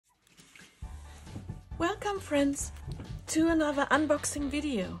Welcome friends to another unboxing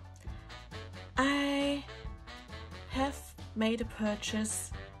video. I have made a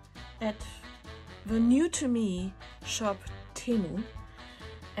purchase at the new to me shop Temu,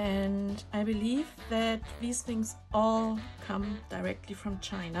 and I believe that these things all come directly from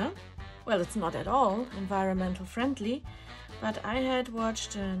China. Well, it's not at all environmental friendly, but I had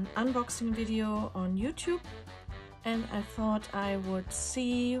watched an unboxing video on YouTube and I thought I would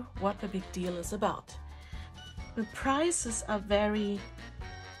see what the big deal is about. The prices are very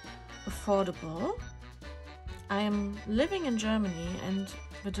affordable. I am living in Germany and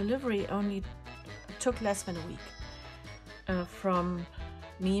the delivery only took less than a week from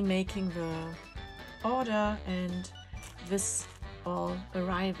me making the order and this all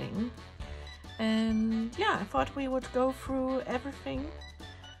arriving. And yeah, I thought we would go through everything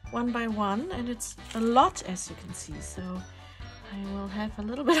one by one, and it's a lot, as you can see, so I will have a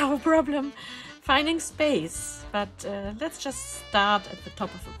little bit of a problem finding space, but let's just start at the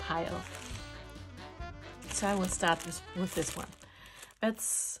top of the pile. So I will start with this one.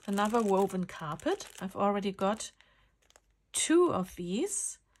 That's another woven carpet. I've already got 2 of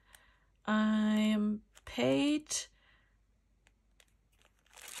these. I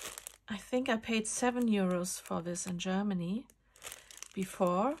think I paid 7 euros for this in Germany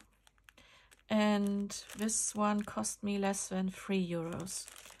before, and this one cost me less than 3 euros.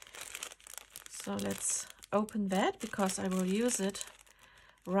 So let's open that because I will use it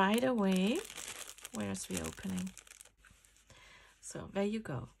right away. Where's the opening? So there you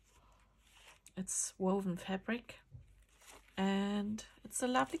go. It's woven fabric and it's a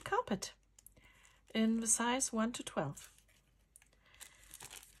lovely carpet in the size 1 to 12.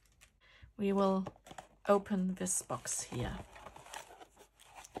 We will open this box here.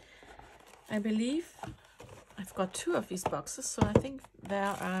 I believe I've got 2 of these boxes, so I think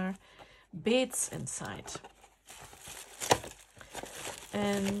there are beads inside.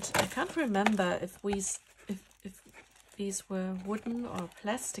 And I can't remember if these were wooden or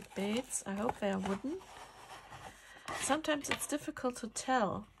plastic beads. I hope they are wooden. Sometimes it's difficult to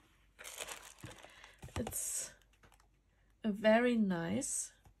tell. It's a very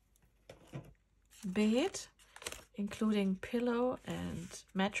nice bed, including pillow and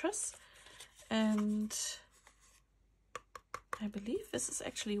mattress. And I believe this is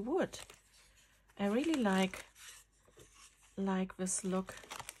actually wood. I really like this look.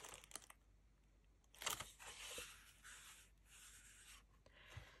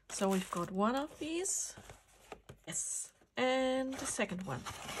 So we've got 1 of these, yes, and the second one.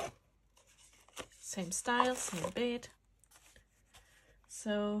 Same style, same bed.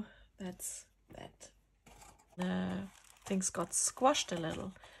 So that's that. The things got squashed a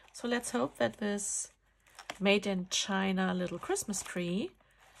little. So let's hope that this made in China little Christmas tree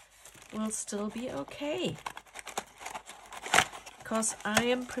will still be okay. Because I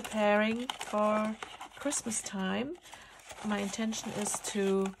am preparing for Christmas time. My intention is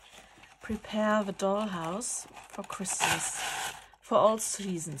to prepare the dollhouse for Christmas, for all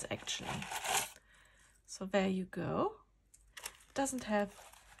seasons actually. So there you go. It doesn't have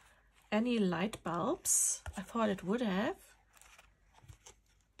any light bulbs. I thought it would have.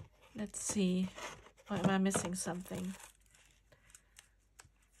 Let's see. Or am I missing something?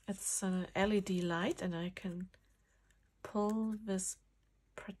 It's an LED light and I can pull this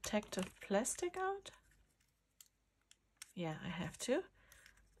protective plastic out. Yeah, I have to.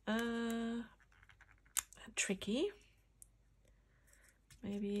 Tricky.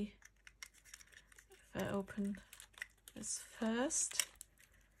 Maybe if I open this first.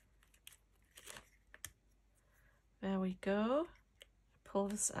 There we go. Pull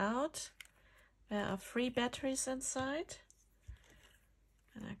this out. There are 3 batteries inside.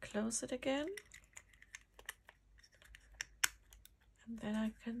 And I close it again. And then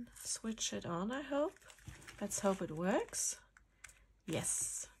I can switch it on, I hope. Let's hope it works.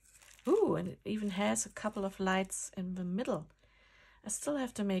 Yes. Ooh, and it even has a couple of lights in the middle. I still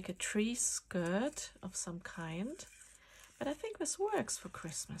have to make a tree skirt of some kind. But I think this works for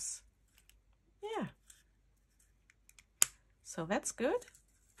Christmas. Yeah. So that's good.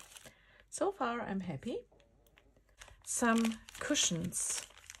 So far I'm happy. Some cushions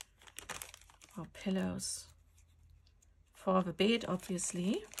or pillows for the bed,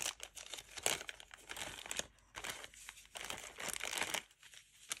 obviously.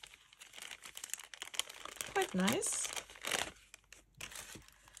 Quite nice.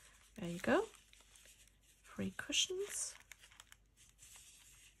 There you go. 3 cushions.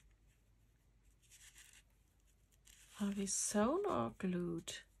 Are these sewn or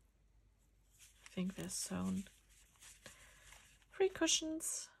glued? I think they're sewn. 3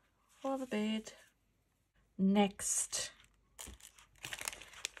 cushions for the bed. Next,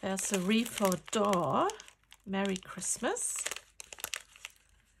 there's a wreath for door. Merry Christmas.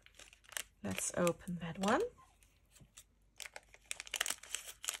 Let's open that one.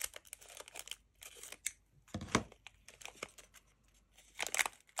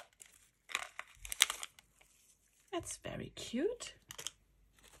 That's very cute.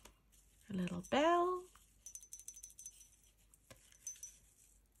 A little bell.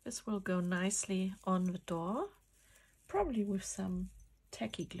 This will go nicely on the door, probably with some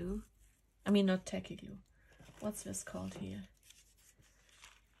tacky glue. I mean, not tacky glue. What's this called here?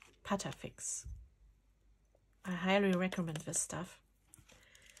 Patafix. I highly recommend this stuff.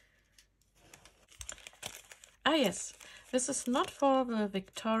 Ah yes, this is not for the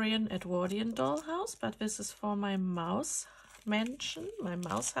Victorian Edwardian dollhouse, but this is for my mouse mansion, my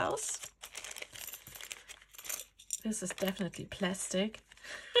mouse house. This is definitely plastic.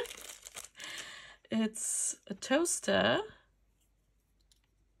 It's a toaster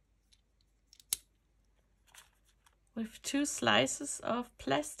with 2 slices of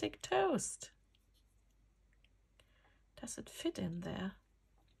plastic toast. Does it fit in there?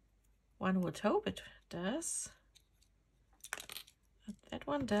 One would hope it does. That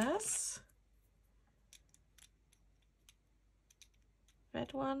one does.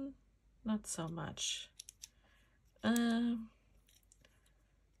 That one, not so much.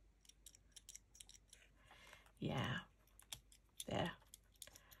 Yeah, there.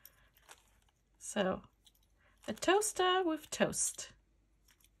 So, a toaster with toast.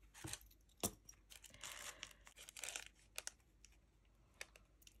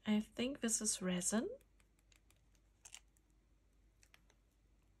 I think this is resin.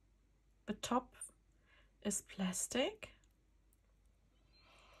 The top is plastic.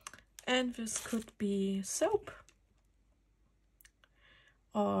 And this could be soap.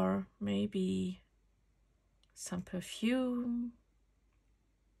 Or maybe some perfume.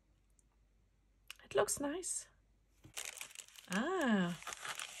 It looks nice. Ah,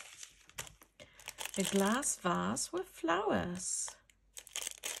 a glass vase with flowers.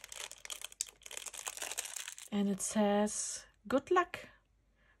 And it says, good luck.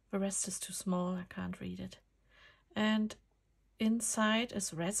 The rest is too small, I can't read it. And inside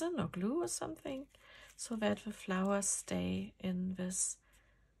is resin or glue or something, so that the flowers stay in this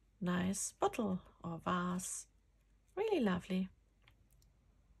nice bottle or vase. Really lovely.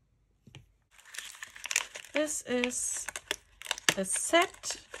 This is a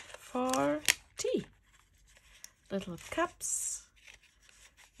set for tea. Little cups.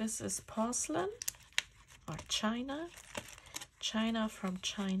 This is porcelain or china. China from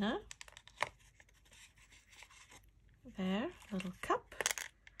China. There, little cup.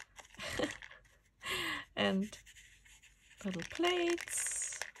 And little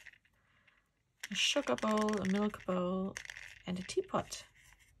plates. A sugar bowl, a milk bowl, and a teapot.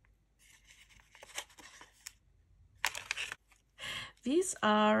 These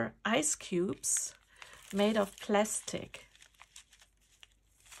are ice cubes made of plastic.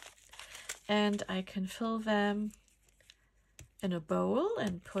 And I can fill them in a bowl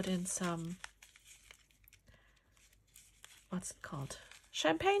and put in some, what's it called?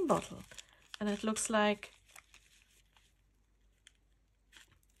 Champagne bottle. And it looks like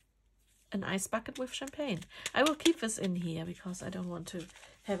an ice bucket with champagne. I will keep this in here because I don't want to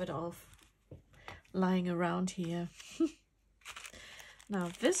have it all lying around here. Now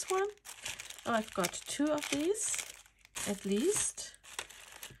this one, oh, I've got 2 of these at least.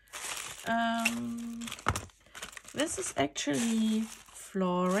 This is actually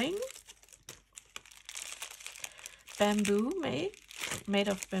flooring, bamboo, made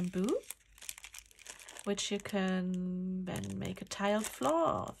of bamboo, which you can then make a tiled floor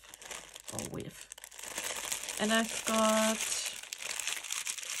of or with. And I've got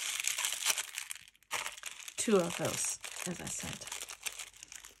 2 of those, as I said.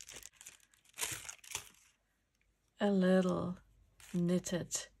 A little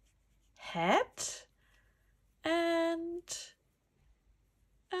knitted hat and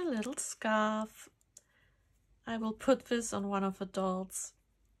a little scarf. I will put this on one of the dolls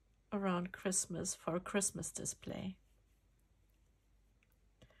around Christmas for a Christmas display.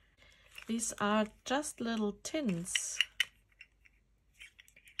 These are just little tins.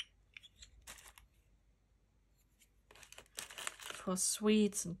 For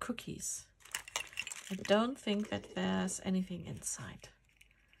sweets and cookies. I don't think that there's anything inside.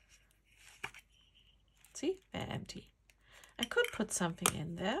 See, they're empty. I could put something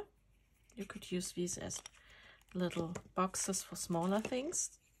in there. You could use these as little boxes for smaller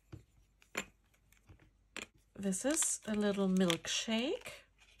things. This is a little milkshake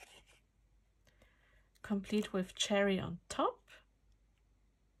complete with cherry on top.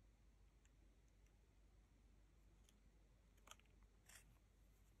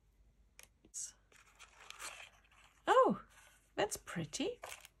 Oh, that's pretty.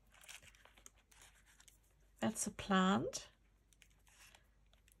 That's a plant.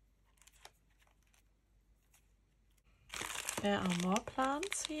 There are more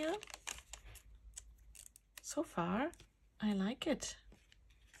plants here. So far, I like it,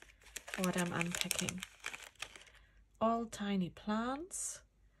 what I'm unpacking. All tiny plants.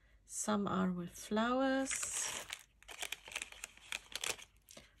 Some are with flowers.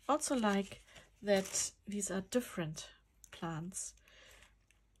 Also like that these are different plants.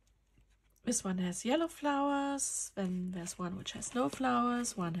 This one has yellow flowers, then there's one which has no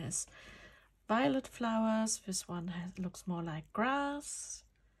flowers, one has violet flowers, this one looks more like grass,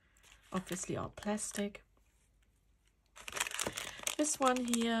 obviously all plastic. This one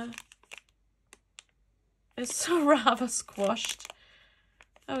here is rather squashed.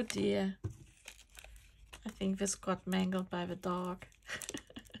 Oh dear, I think this got mangled by the dog.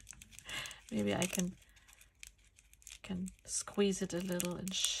 Maybe I can squeeze it a little in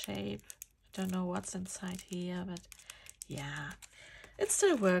shape. I don't know what's inside here, but yeah, it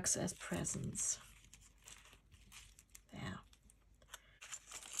still works as presents. There.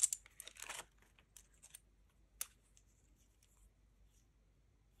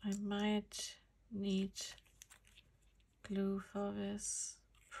 I might need glue for this.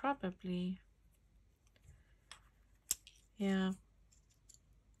 Probably. Yeah.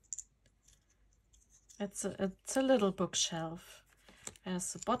 It's a little bookshelf.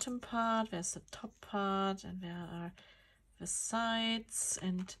 There's the bottom part, there's the top part, and there are the sides,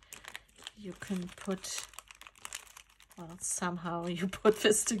 and you can put, well, somehow you put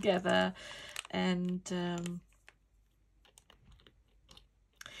this together, and then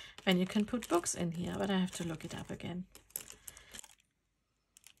you can put books in here, but I have to look it up again.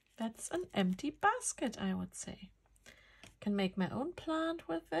 That's an empty basket, I would say. Can make my own plant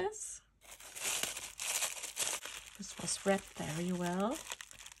with this. This was wrapped very well.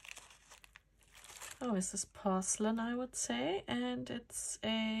 Oh, this is porcelain, I would say, and it's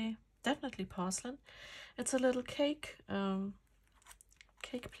definitely porcelain. It's a little cake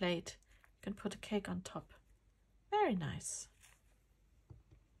plate. You can put a cake on top. Very nice.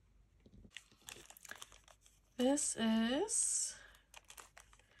 This is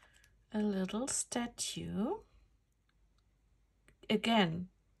a little statue. Again,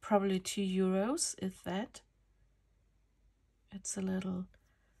 probably €2, if that. It's a little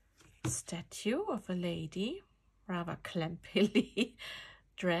statue of a lady, rather clampily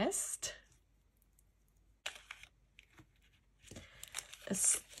dressed. A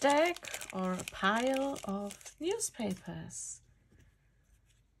stack or a pile of newspapers.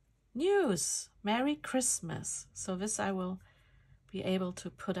 News! Merry Christmas! So this I will be able to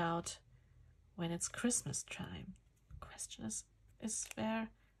put out when it's Christmas time. The question is are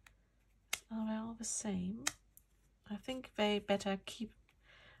they all the same? I think they better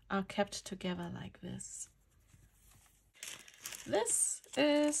are kept together like this. This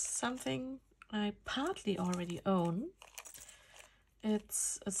is something I partly already own.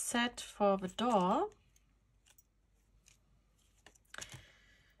 It's a set for the door.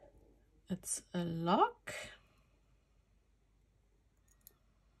 It's a lock,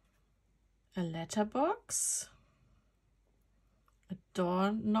 a letterbox, a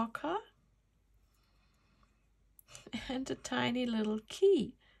door knocker, and a tiny little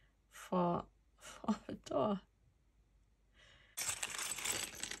key for the door.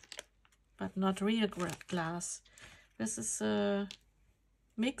 But not real glass. This is a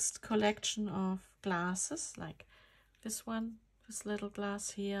mixed collection of glasses, like this one, this little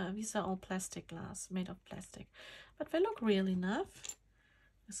glass here. These are all plastic glass, made of plastic, but they look real enough.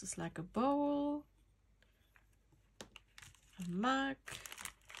 This is like a bowl, a mug,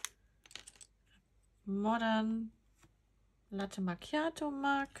 a modern latte macchiato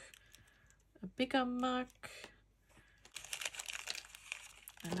mug, a bigger mug.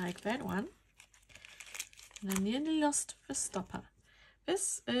 I like that one. And I nearly lost the stopper.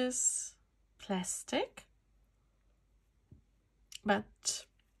 This is plastic, but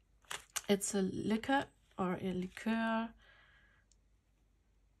it's a liquor or a liqueur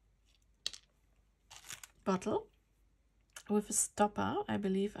bottle with a stopper. I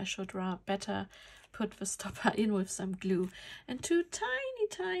believe I should better put the stopper in with some glue. And two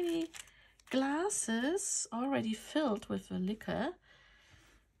tiny glasses already filled with the liquor.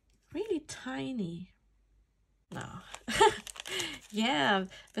 Really tiny. Now, yeah,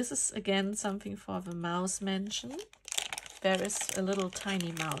 this is again something for the mouse mansion. There is a little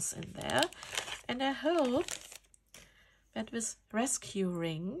tiny mouse in there. And I hope that this rescue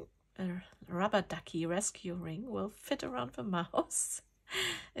ring, a rubber ducky rescue ring, will fit around the mouse.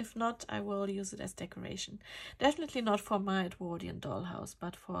 If not, I will use it as decoration. Definitely not for my Edwardian dollhouse,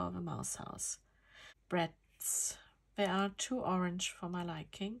 but for the mouse house. Breads. They are too orange for my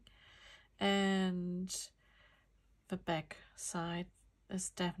liking. And the back side is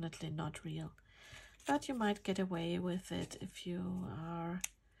definitely not real. But you might get away with it if you are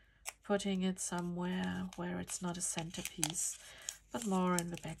putting it somewhere where it's not a centerpiece, but more in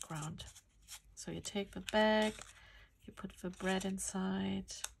the background. So you take the bag, you put the bread inside.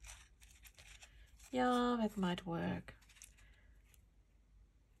 Yeah, that might work.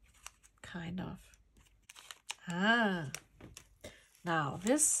 Kind of. Ah, now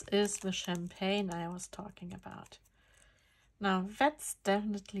this is the champagne I was talking about. Now that's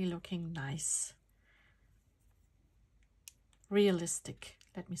definitely looking nice. Realistic,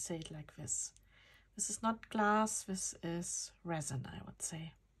 let me say it like this. This is not glass, this is resin, I would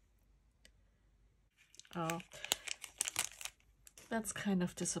say. Oh, that's kind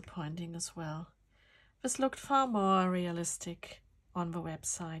of disappointing as well. This looked far more realistic on the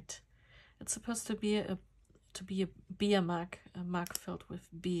website. It's supposed to be a beer mug, a mug filled with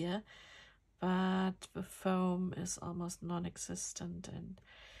beer, but the foam is almost non-existent, and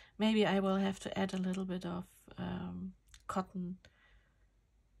maybe I will have to add a little bit of cotton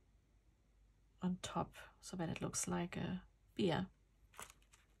on top so that it looks like a beer.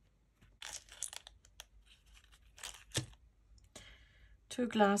 Two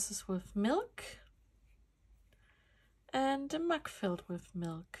glasses with milk and a mug filled with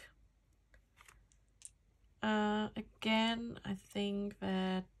milk. Again, I think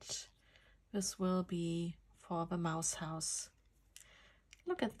that this will be for the mouse house.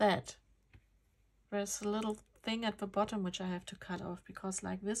 Look at that. There's a little thing at the bottom which I have to cut off, because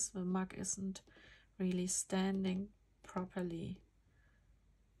like this the mug isn't really standing properly.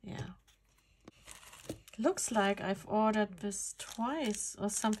 Yeah. Looks like I've ordered this twice or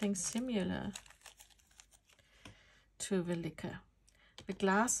something similar to the liquor. The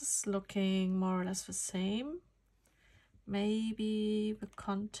glass is looking more or less the same. Maybe the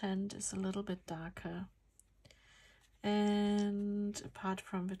content is a little bit darker. And apart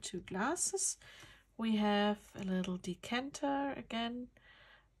from the two glasses, we have a little decanter again.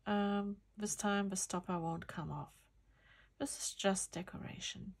 This time the stopper won't come off. This is just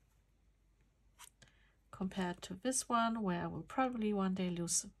decoration. Compared to this one, where I will probably one day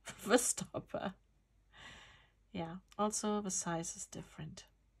lose the stopper. Yeah, also the size is different.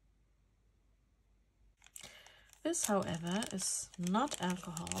 This, however, is not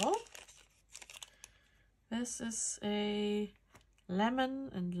alcohol. This is a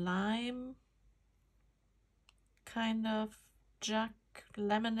lemon and lime kind of jug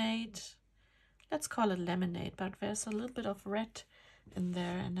lemonade. Let's call it lemonade, but there's a little bit of red in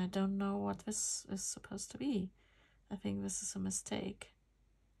there, and I don't know what this is supposed to be. I think this is a mistake.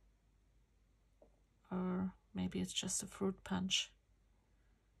 Or maybe it's just a fruit punch.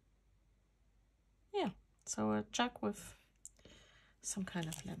 Yeah, so a jug with some kind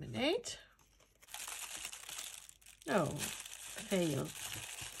of lemonade. Oh, fail.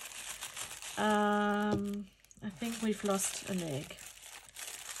 I think we've lost a leg.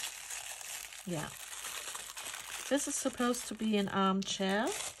 Yeah. This is supposed to be an armchair.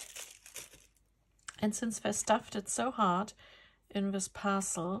 And since they stuffed it so hard in this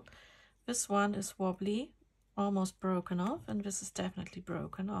parcel, this one is wobbly, almost broken off, and this is definitely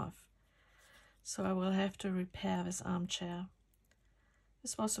broken off. So I will have to repair this armchair.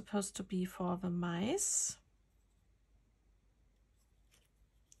 This was supposed to be for the mice.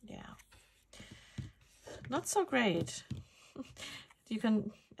 Yeah. Not so great. You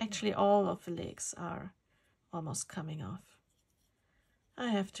can actually, all of the legs are almost coming off. I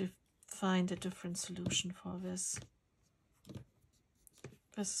have to find a different solution for this.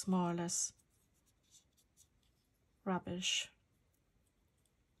 This is more or less rubbish.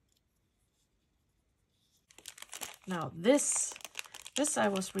 Now this I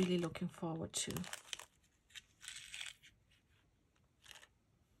was really looking forward to.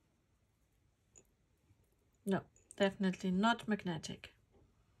 No, definitely not magnetic.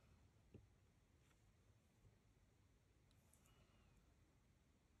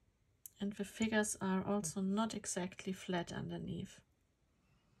 And the figures are also not exactly flat underneath.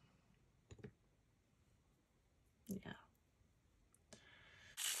 Yeah.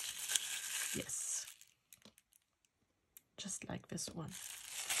 Yes. Just like this one.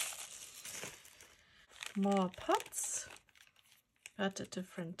 More pots, but a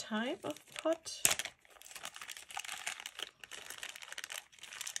different type of pot.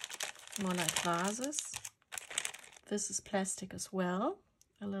 more like vases. This is plastic as well,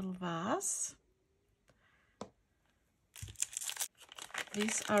 a little vase.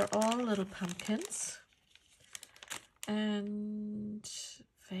 These are all little pumpkins, and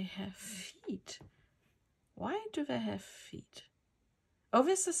they have feet. Why do they have feet? Oh,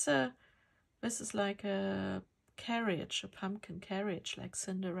 this is like a carriage, a pumpkin carriage, like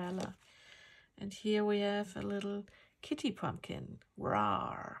Cinderella. And here we have a little kitty pumpkin,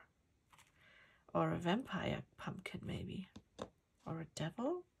 rawr. Or a vampire pumpkin maybe, or a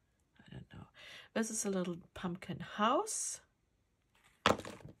devil, I don't know. This is a little pumpkin house.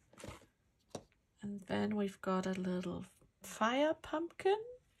 And then we've got a little fire pumpkin,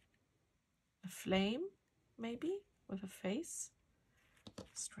 a flame maybe, with a face.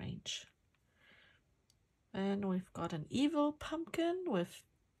 Strange. Then we've got an evil pumpkin with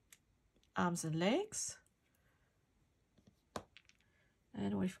arms and legs.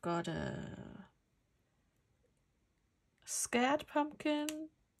 And we've got a scared pumpkin,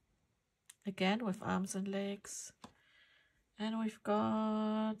 again with arms and legs. And we've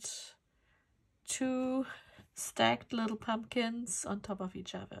got 2 stacked little pumpkins on top of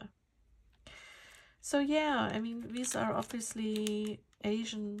each other. So yeah, I mean, these are obviously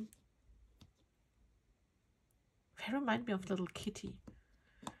Asian. They remind me of Little Kitty.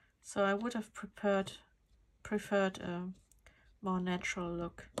 So I would have preferred a more natural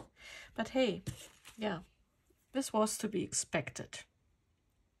look. But hey, yeah, this was to be expected.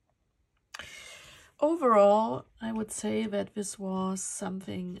 Overall, I would say that this was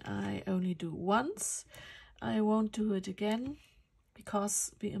something I only do once. I won't do it again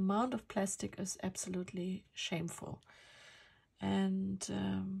because the amount of plastic is absolutely shameful. And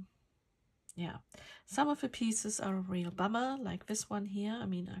yeah, some of the pieces are a real bummer, like this one here. I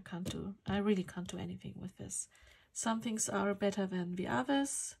mean, I really can't do anything with this. Some things are better than the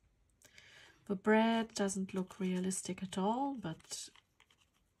others. The bread doesn't look realistic at all, but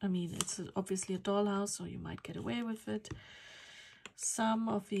I mean, it's obviously a dollhouse, so you might get away with it. Some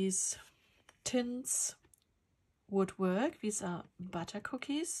of these tins would work. These are butter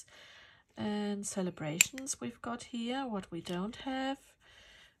cookies and celebrations we've got here. What we don't have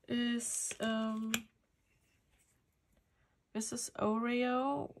is this is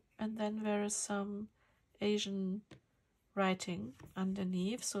Oreo, and then there is some Asian writing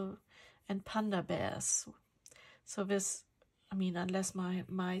underneath, so, and panda bears. So this, I mean, unless my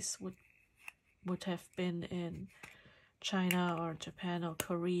mice would have been in China or Japan or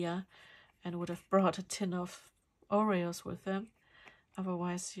Korea and would have brought a tin of Oreos with them.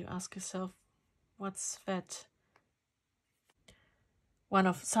 Otherwise, you ask yourself, what's that?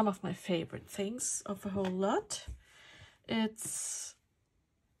 Some of my favorite things of the whole lot. It's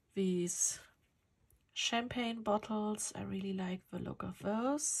these champagne bottles. I really like the look of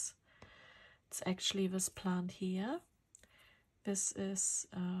those. It's actually this plant here. This is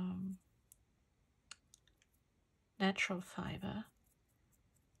natural fiber,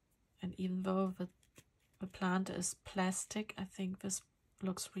 and even though the plant is plastic, I think this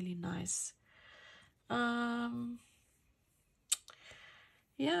looks really nice.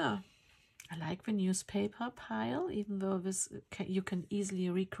 Yeah, I like the newspaper pile, even though you can easily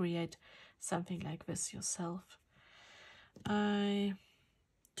recreate something like this yourself. I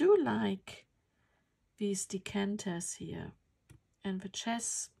do like these decanters here, and the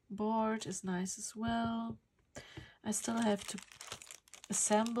chess board is nice as well. I still have to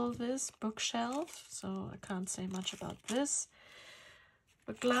assemble this bookshelf, so I can't say much about this.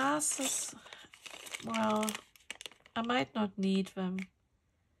 The glasses, well, I might not need them.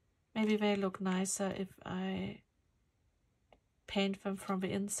 Maybe they look nicer if I paint them from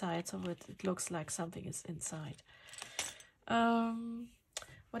the inside so that it looks like something is inside.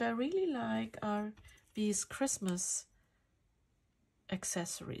 What I really like are these Christmas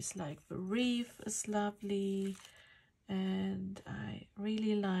accessories, like the wreath is lovely, and I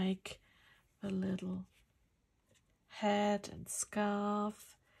really like the little hat and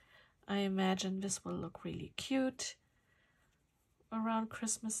scarf. I imagine this will look really cute around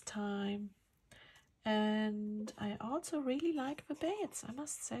Christmas time. And I also really like the beds, I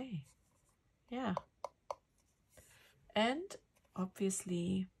must say. Yeah. And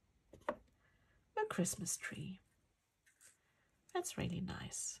obviously the Christmas tree. That's really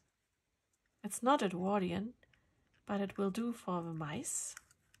nice. It's not Edwardian, but it will do for the mice.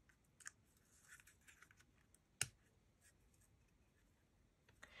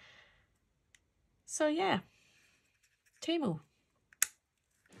 So yeah, Temu.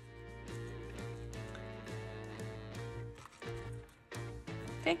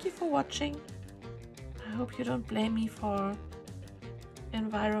 Thank you for watching. I hope you don't blame me for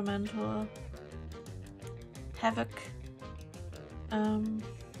environmental havoc.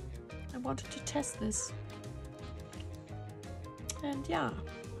 I wanted to test this, and yeah,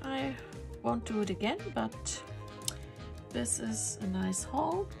 I won't do it again, but this is a nice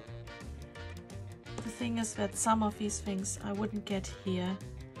haul. The thing is that some of these things I wouldn't get here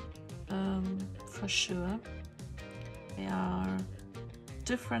for sure. They are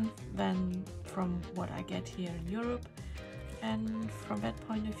different than from what I get here in Europe, and from that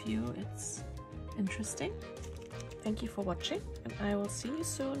point of view it's interesting. Thank you for watching, and I will see you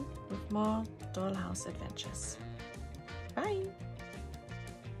soon with more dollhouse adventures. Bye!